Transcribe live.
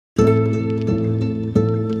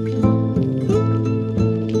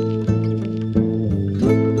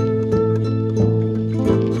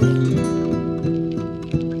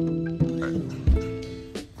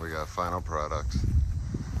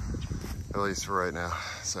space for right now.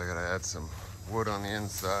 So I gotta add some wood on the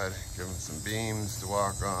inside, give them some beams to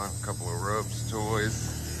walk on, a couple of ropes,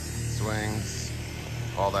 toys, swings,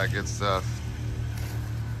 all that good stuff.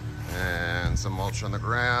 And some mulch on the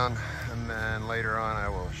ground. And then later on I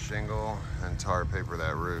will shingle and tar paper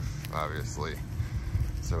that roof, obviously,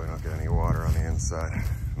 so we don't get any water on the inside.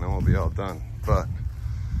 And then we'll be all done. But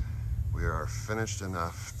we are finished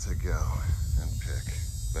enough to go and pick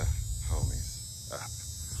the homies up.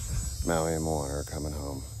 Maui and Moana are coming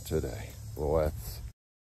home today. Let's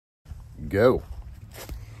go.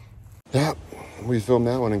 Yep, we filmed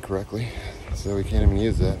that one incorrectly, so we can't even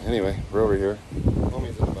use that. Anyway, we're over here.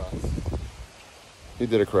 Homie's in the box. He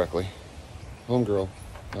did it correctly. Homegirl,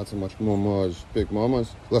 not so much mamas, big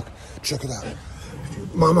mamas. Look, check it out.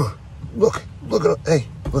 Mama, look at it. Hey,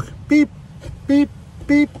 look, beep, beep,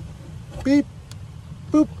 beep, beep,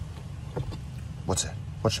 boop. What's that?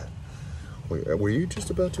 What's that? Wait, were you just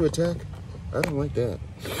about to attack? I don't like that.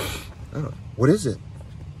 What is it?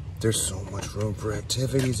 There's so much room for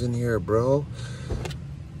activities in here, bro.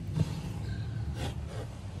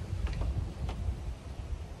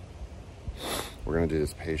 We're gonna do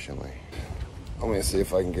this patiently. I'm gonna see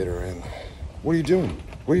if I can get her in. What are you doing?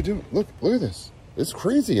 What are you doing? Look at this. It's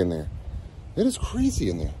crazy in there. It is crazy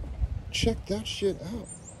in there. Check that shit out.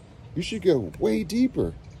 You should go way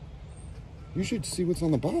deeper. You should see what's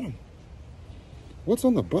on the bottom. What's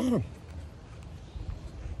on the bottom?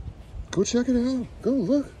 Go check it out. Go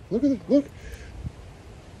look. Look at it. Look.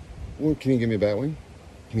 Well, can you give me a bat wing?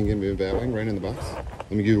 Can you give me a bat wing right in the box?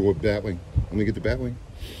 Let me give you a bat wing. Let me get the bat wing.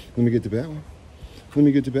 Let me get the bat wing. Let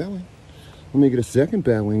me get the bat wing. Let me get a second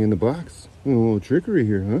bat wing in the box. A little trickery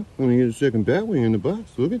here, huh? Let me get a second bat wing in the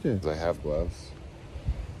box. Look at that. I have gloves.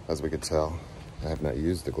 As we could tell, I have not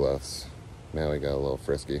used the gloves. Now he got a little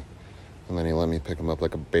frisky. And then he let me pick him up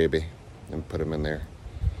like a baby and put him in there.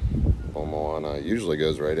 Well, Moana usually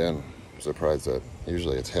goes right in. I'm surprised that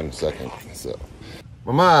usually it's him second. So,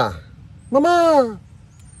 Mama! Mama!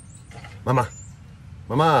 Mama!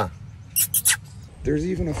 Mama! There's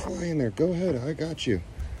even a fly in there. Go ahead, I got you.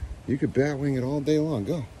 You could bat wing it all day long.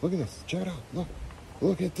 Go, look at this. Check it out.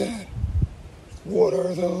 Look at that. What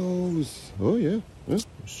are those? Oh yeah, just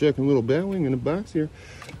checking a little bat wing in the box here.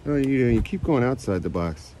 You keep going outside the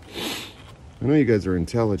box. I know you guys are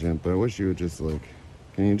intelligent, but I wish you would just can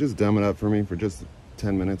you just dumb it up for me for just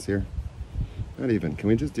 10 minutes here? Not even. Can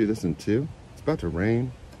we just do this in 2? It's about to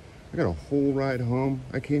rain. I got a whole ride home.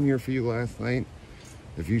 I came here for you last night.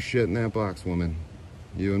 If you shit in that box, woman,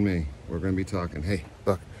 you and me, we're gonna be talking. Hey,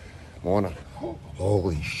 look, Moana.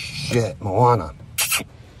 Holy shit, Moana.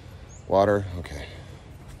 Water, okay.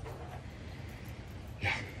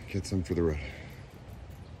 Yeah, get some for the road.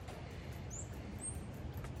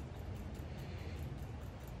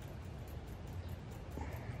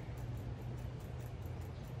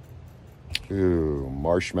 Ooh,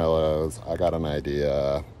 marshmallows. I got an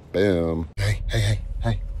idea. Boom. Hey.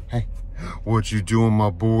 What you doing, my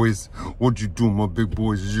boys? What you doing, my big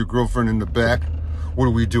boys? Is your girlfriend in the back? What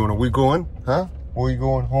are we doing? Are we going? Huh? Are we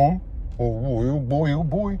going home? Oh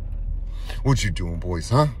boy. What you doing, boys,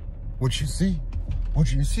 huh? What you see?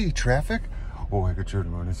 What you see? Traffic? Oh, I got you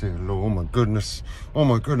to say hello. Oh my goodness. Oh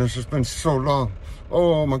my goodness, it's been so long.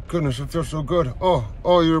 Oh my goodness, it feels so good. Oh,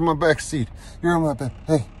 you're in my back seat. You're in my back.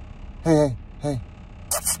 Hey.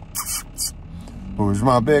 Who's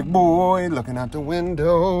my big boy looking out the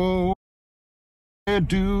window? Hey,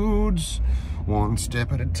 dudes, one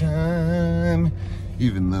step at a time.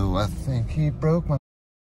 Even though I think he broke my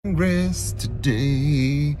wrist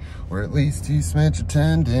today, or at least he smashed a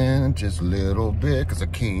tendon just a little bit, cause I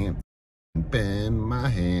can't bend my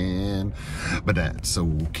hand. But that's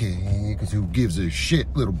okay, cause who gives a shit,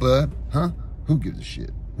 little bud? Huh? Who gives a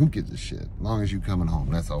shit? Who gives a shit? As long as you coming home,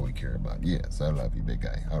 that's all we care about. Yes, I love you, big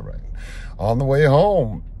guy. All right. On the way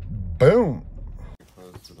home, boom.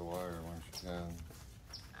 Close to the wire once you can.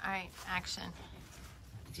 All right, action.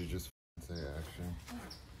 Did you just say action?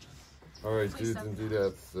 All right, dudes and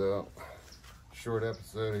dudettes. So, short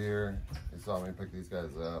episode here. You saw me pick these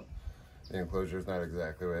guys up. The enclosure is not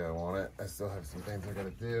exactly the way I want it. I still have some things I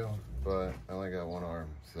gotta do, but I only got one arm,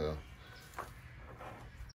 so.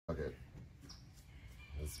 Okay.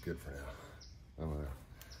 That's good for now. I'm gonna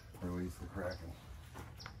release the Kraken.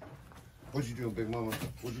 What you doing, big mama?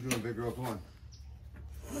 What you doing, big girl? Come on.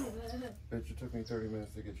 Bitch, it took me 30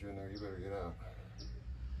 minutes to get you in there. You better get out.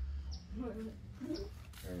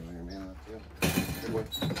 There, you lay your man up, too. Good boy.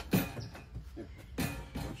 Yeah.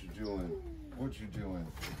 What you doing? What you doing?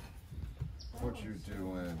 What you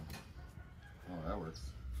doing? Oh, that works.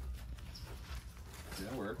 Yeah,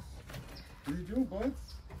 that works. What are you doing, buds?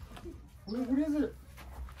 What is it?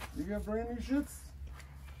 You got brand new shits?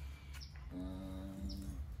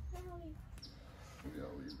 Maybe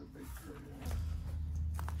I'll leave the big tray in.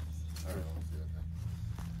 I don't know.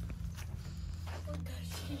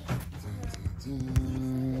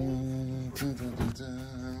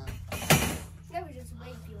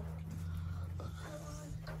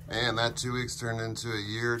 And that 2 weeks turned into a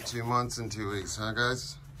year, 2 months, and 2 weeks, huh,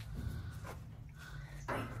 guys?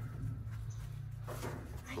 I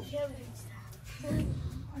can't reach that.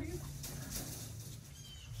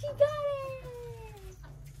 She got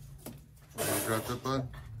it! You got that, bud?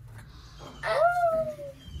 Oh!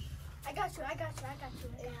 I got you.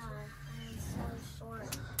 Yeah, I'm so short.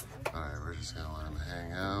 Alright, we're just gonna let him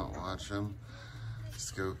hang out, watch him,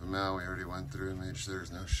 scope him out. We already went through and made sure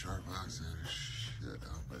there's no sharp rocks there. Shit, I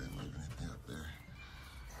hope I didn't leave anything up there.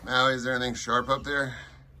 Maui, is there anything sharp up there?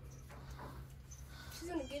 She's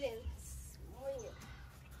gonna get in. Swing it.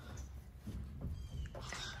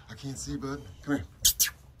 I can't see, bud. Come here.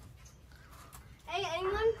 Hey,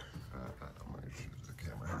 anyone? I'm gonna shoot the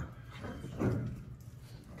camera.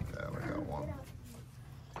 Yeah, we got one.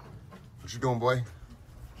 What you doing, boy?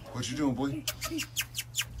 What you doing, boy?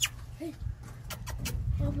 Hey.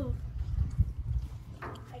 Elbow.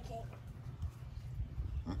 I can't.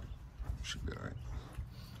 Huh? Should be alright.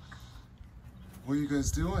 What are you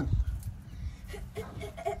guys doing?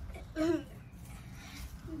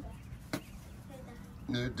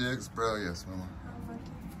 New digs, bro. Yes, mama.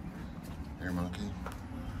 You're a monkey.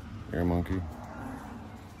 You're a monkey.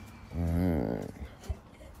 Alright.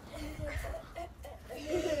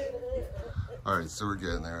 Alright, so we're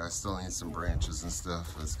getting there. I still need some branches and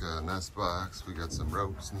stuff. Let's got a nest box. We got some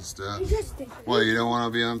ropes and stuff. What, you don't want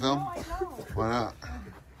to be on film? Why not?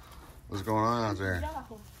 What's going on out there?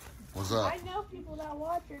 What's up? I know people that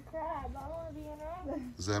watch your crab. I want to be in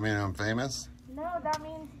it. Does that mean I'm famous? No, that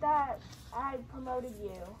means that I promoted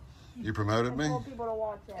you. You promoted me? I told people to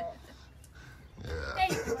watch it. Yeah.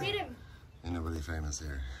 Hey, beat him. Ain't nobody famous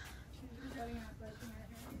here.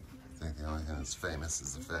 I think the only thing that's famous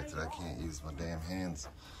is the fact that I can't use my damn hands.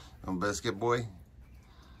 I'm a biscuit boy.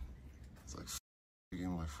 It's like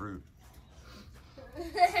eating my fruit.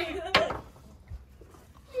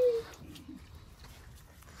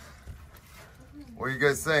 What do you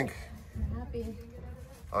guys think? I'm happy.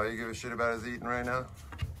 All you give a shit about is eating right now?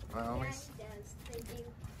 My homies?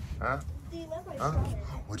 Huh? Huh?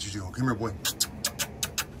 What you doing? Come here, boy.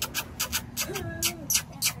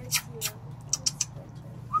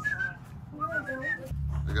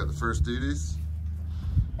 We got the first duties.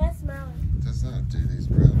 That's mine. That's not duties,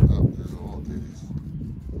 bro. Oh, there's all duties.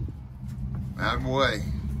 Bad boy.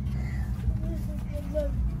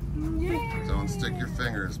 Don't stick your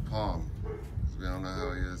finger in his palm. Because we don't know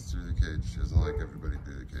how he is through the cage. He doesn't like everybody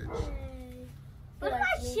through the cage. What if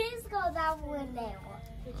my shoes go that window?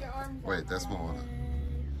 Wait, that's Moana.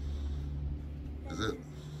 Is it?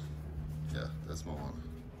 Yeah, that's Moana.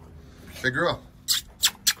 Big girl.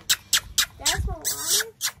 That's Moana?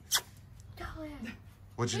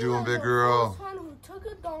 What you doing, big girl? One who took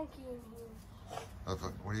a donkey in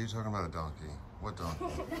here. What are you talking about, a donkey? What donkey?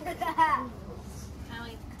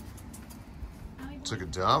 Maui. Took a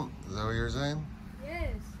dump? Is that what you're saying?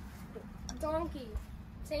 Yes. A donkey.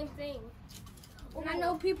 Same thing. And I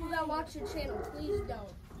know people that watch your channel. Please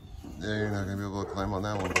don't. Yeah, you're not gonna be able to climb on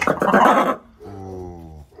that one.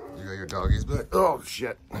 Ooh, you got your doggies back. Oh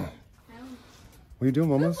shit! What are you doing,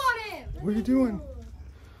 mamas? Look on him. What are you doing?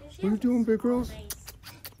 What are you doing, big girls?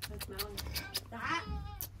 That?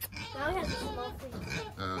 Now he has a small feet.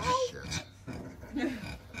 Oh shit!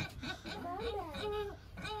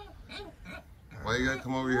 Why you gotta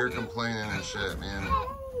come over here complaining and shit, man?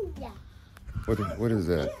 Yeah. What is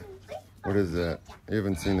that? What is that? You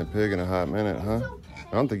haven't seen the pig in a hot minute, huh?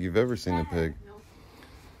 I don't think you've ever seen a pig.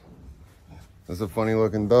 That's a funny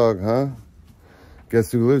looking dog, huh?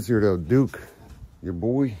 Guess who lives here though? Duke. Your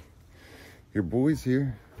boy. Your boy's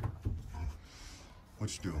here.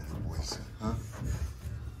 What you doing, boys? Huh?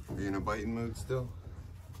 Are you in a biting mood still?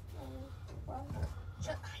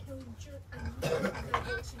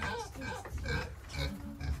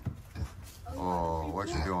 Oh, what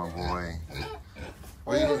you doing, boy?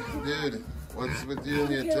 Wait, dude, what's with you and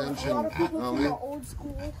the attention, homie? Old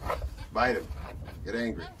school. Bite him. Get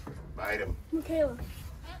angry. Bite him. Michaela.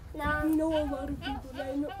 Now you know a lot of people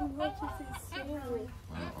that know how to say sorry.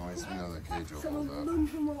 Well, always we know the cage will Some hold of up. them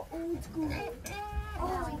from our old school.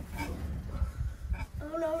 Oh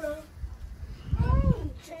no.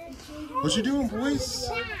 What you doing, boys?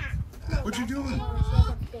 What you doing?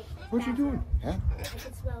 What you doing? Huh? I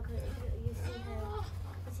can smell good. You see him.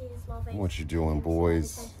 You see his small face. What you doing,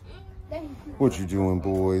 boys? What you doing,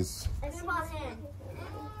 boys? I smell him.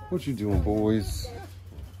 What you doing, boys?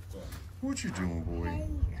 What you doing, boy?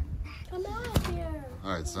 Come out here.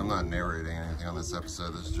 Alright, so I'm not narrating anything on this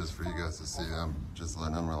episode. This is just for you guys to see them. Just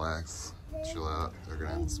letting them relax, chill out. They're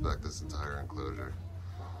gonna inspect this entire enclosure.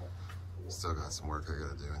 Still got some work I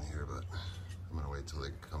gotta do in here, but I'm gonna wait till they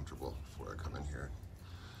get comfortable before I come in here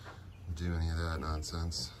and do any of that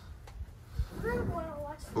nonsense.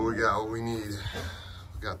 But we got what we need.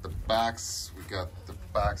 We got the box.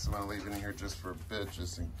 I'm gonna leave it in here just for a bit,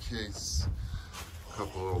 just in case. A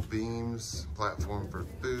couple little beams, platform for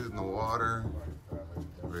food in the water.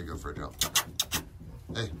 Ready to go for a jump.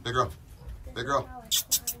 Hey, big girl. Big girl.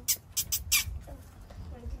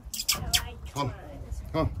 Come on.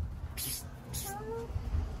 Come on.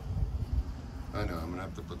 I know, I'm gonna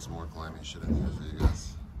have to put some more climbing shit in here for you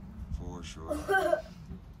guys. For sure.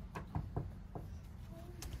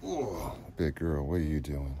 Oh, big girl, what are you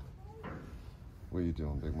doing? What are you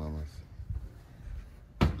doing, big mamas?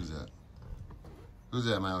 Who's that? Who's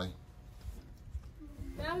that, Molly?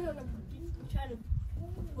 Now I'm gonna try to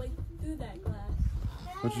break through that glass.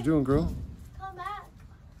 What you doing, girl? Come back.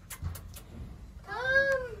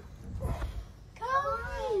 Come.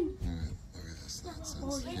 Come. Look at this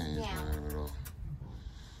nonsense. Can't use my arm at all.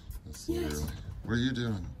 That's literally. What are you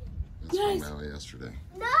doing? That's from Molly yesterday.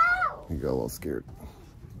 No. You got a little scared.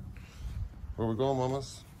 Where we going,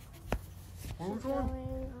 mamas? Where we going?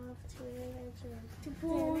 To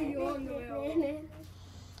pull you on the way.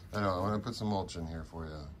 I know, I'm gonna put some mulch in here for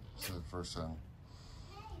you. This is the first time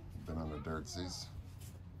you've been on the dirtsies.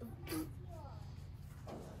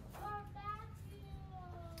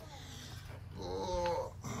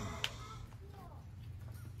 Oh.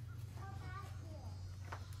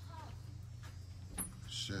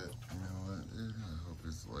 Shit, you know what, dude? I hope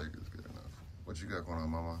his leg is good enough. What you got going on,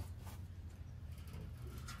 mama?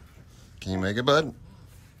 Can you make it, bud?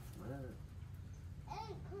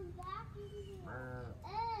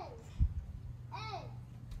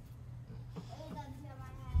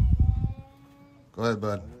 Go ahead,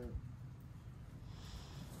 bud.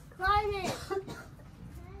 Climb it.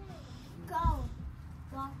 Go.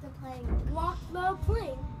 Walk the plane. Walk the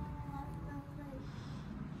plane.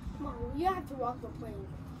 Come on, you have to walk the plane.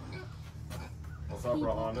 What's up,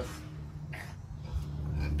 Rohandas?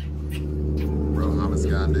 Rohandas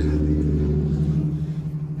Gandhi.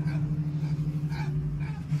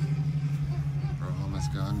 Rohandas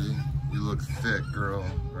Gandhi. You look thick, girl.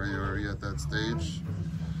 Are you already at that stage?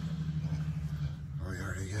 Are we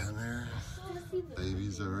already getting there?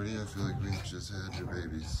 Babies already? I feel like we just had your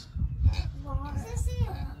babies. Alright.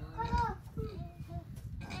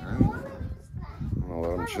 I'm gonna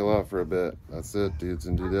let them chill out for a bit. That's it, dudes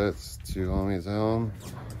and dudettes. 2 homies home.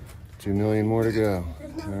 2 million more to go.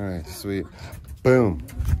 Alright, sweet. Boom.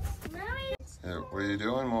 Yeah, what are you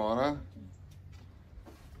doing, Moana?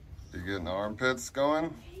 You getting the armpits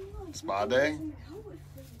going? Spa day?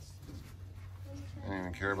 I don't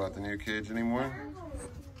even care about the new cage anymore.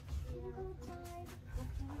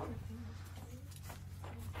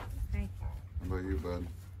 Hey. How about you, bud?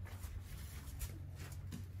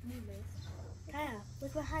 Kaya,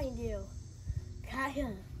 look behind you.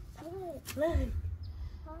 Kaya, look.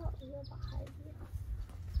 Oh, you're behind you.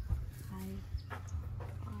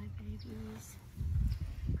 Hi, babies.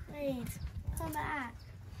 Wait, come back.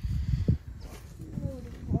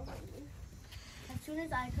 As soon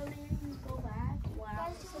as I come in, you go back.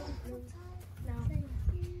 Wow. No.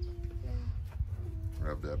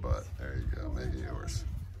 Rub that butt. There you go. Make it yours.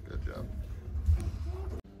 Good job.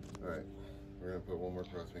 Alright. We're going to put one more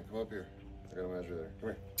crossbeam. Come up here. I got to measure there. Come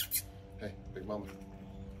here. Hey, big mama.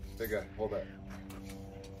 Big guy. Hold that.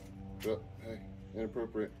 Look. Hey.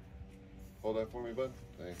 Inappropriate. Hold that for me, bud.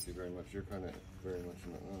 Thank you very much. You're kind of very much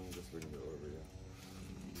in the... just we can go over you.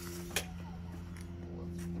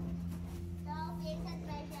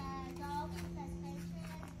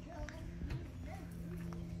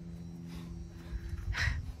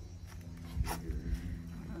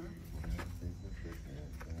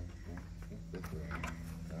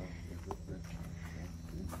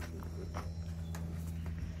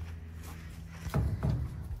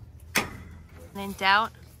 When in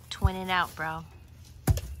doubt, twin it out, bro.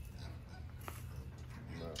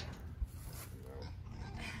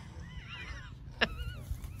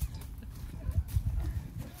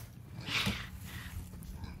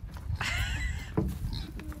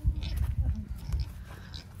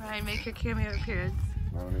 Ryan, make your cameo appearance.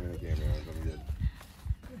 I don't even have cameras. I'm good.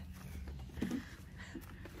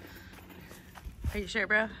 Are you sure,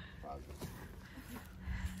 bro?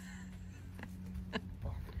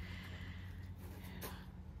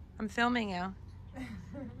 I'm filming you.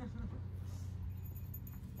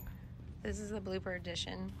 This is the blooper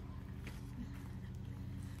edition.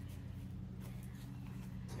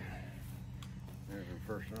 Here's the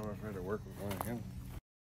first time I've had to work with one again.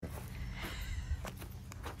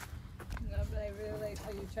 No, but I really like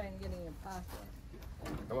how you're trying to get in your pocket.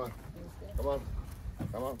 Come on. Come on.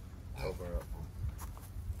 Come on. Open it up.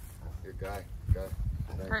 Good guy.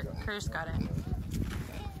 Curse got it.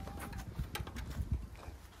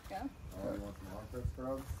 Yeah? Oh, you want some armpit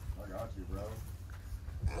scrubs? I got you, bro.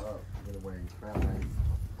 Oh, get a wings. Fat wings.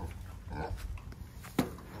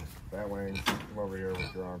 Fat wings. Come over here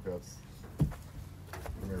with your armpits.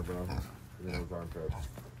 Come here, bro. Give me those armpits.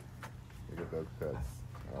 Look at those pits.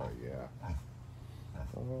 Oh, yeah.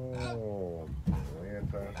 Oh,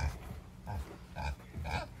 Atlanta.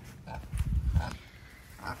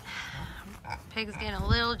 Pig's getting a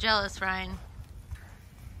little jealous, Ryan.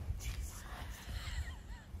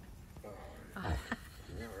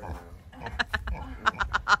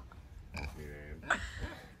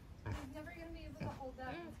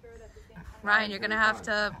 Ryan, you're gonna have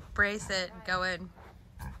to brace it and go in.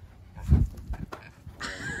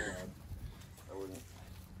 I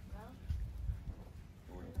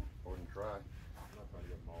wouldn't try. I'm not trying to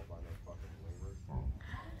get mauled by no fucking lemurs.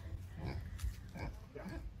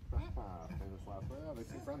 Famous last way. Oh, they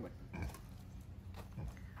seem friendly.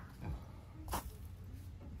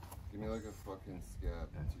 Give me like a fucking scab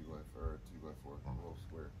 2x4, a little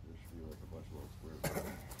square. There should be like a bunch of little squares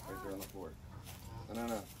right there on the floor. No.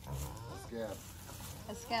 A scab.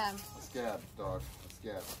 A scab. A scab, dog. A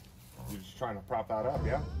scab. You're just trying to prop that up,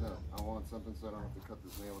 yeah? No, I want something so I don't have to cut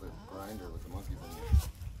this nail with a grinder with the monkey finger.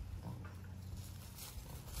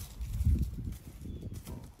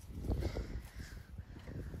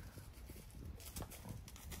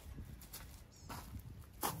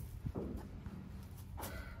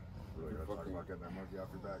 Really gotta talk about getting that monkey off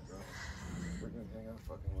your back, bro. We're gonna hang out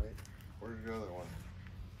fucking wait. Where's the other one?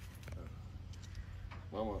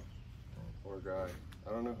 Mama. Or guy. I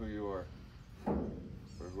don't know who you are.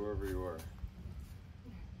 Or whoever you are.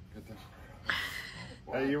 Get them.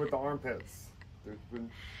 Hey, you with the armpits. There's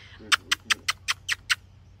been.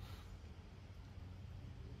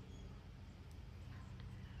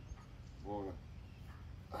 Whoa.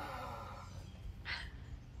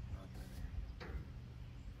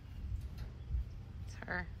 It's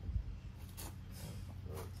her.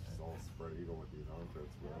 It's all spread eagle with these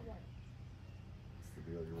armpits, bro. What's the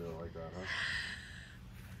deal? You really like that, huh?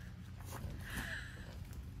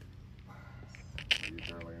 Are you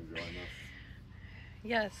currently enjoying this?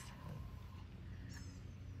 Yes.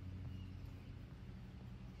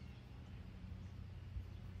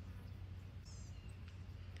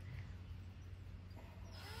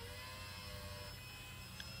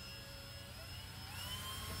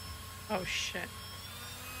 Oh shit.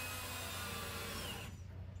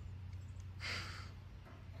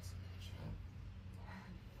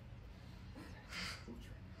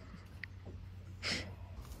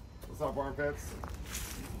 What's up, armpits?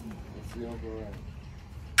 Let's see, I'll go around.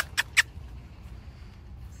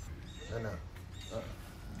 No.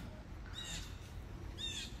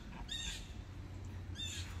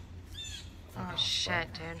 Oh shit,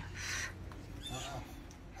 dude.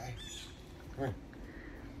 Hey, come here.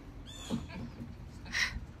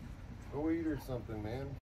 Go eat or something, man.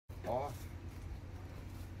 Off.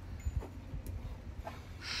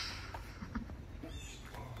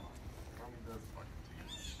 Have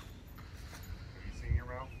you seen your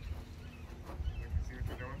mouth? You see what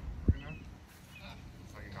you're doing right now?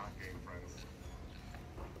 It's like you're not getting friends.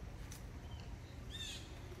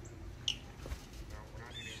 No, we're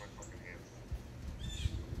not eating my fucking hands.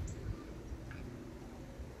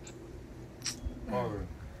 Bobby.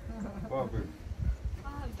 Bobby.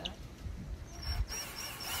 I'll have that.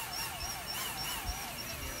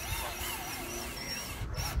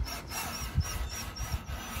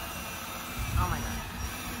 Oh my god.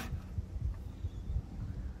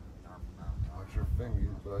 Watch your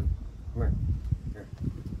fingers, bud. Come here. Here.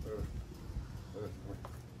 Come here.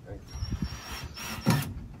 Thank you.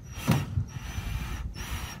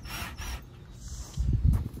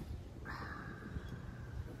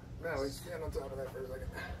 Now, we stand on top of that for a second.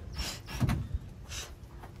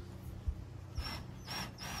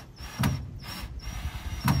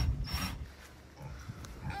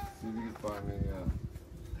 See if you can find me a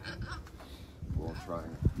little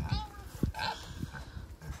triangle.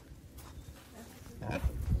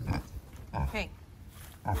 Hey.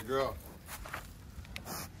 Hey, girl.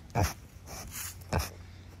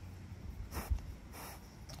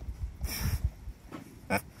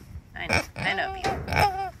 I know people.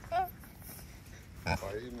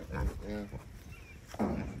 Yeah.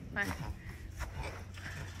 Bye.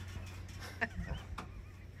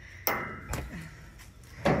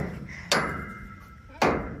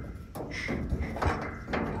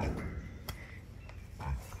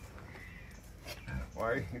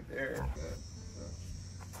 Are you there?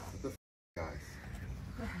 What the f,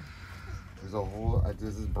 guys? There's a whole.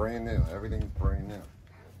 This is brand new. Everything's brand new.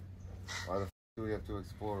 Why the f do we have to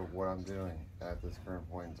explore what I'm doing at this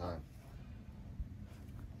current point in time?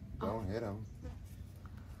 Don't hit him.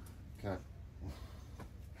 Okay. What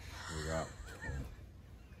do you got?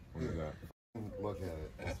 What do you got? Look at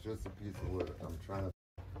it. It's just a piece of wood. I'm trying to.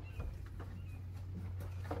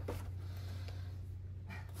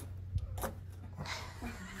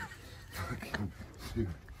 Shoot.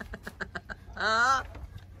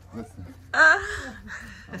 Listen. I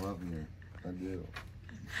love you. I do.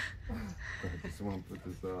 I just want to put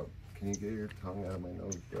this up. Can you get your tongue out of my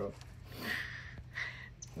nose, bro?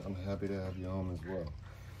 I'm happy to have you home as well.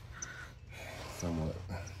 Somewhat.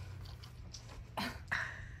 Oh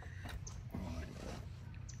my God.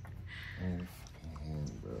 I need a fucking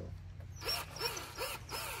hand, bro.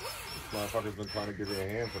 This motherfucker's been trying to give you a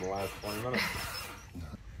hand for the last 20 minutes.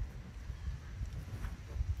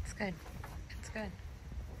 It's good. It's good.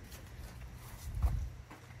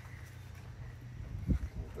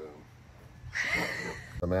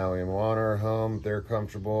 The Maui and Juan are home. They're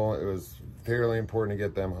comfortable. It was fairly important to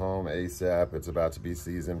get them home ASAP. It's about to be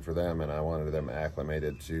season for them, and I wanted them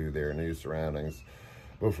acclimated to their new surroundings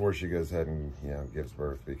before she goes ahead and, you know, gives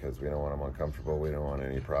birth, because we don't want them uncomfortable. We don't want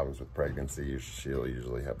any problems with pregnancy. She'll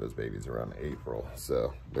usually have those babies around April.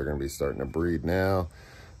 So they're going to be starting to breed now.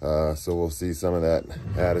 So we'll see some of that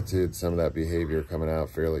attitude, some of that behavior coming out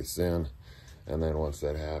fairly soon. And then once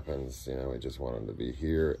that happens, you know, we just want them to be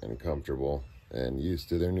here and comfortable and used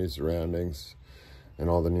to their new surroundings and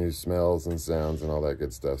all the new smells and sounds and all that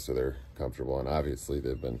good stuff, so they're comfortable. And obviously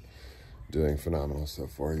they've been doing phenomenal so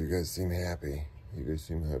far. You guys seem happy. You guys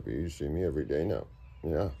seem happy. You see me every day now.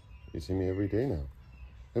 Yeah, you see me every day now.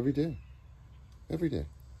 Every day. Every day.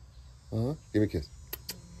 Give me a kiss.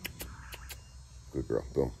 Good girl.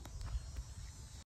 Boom.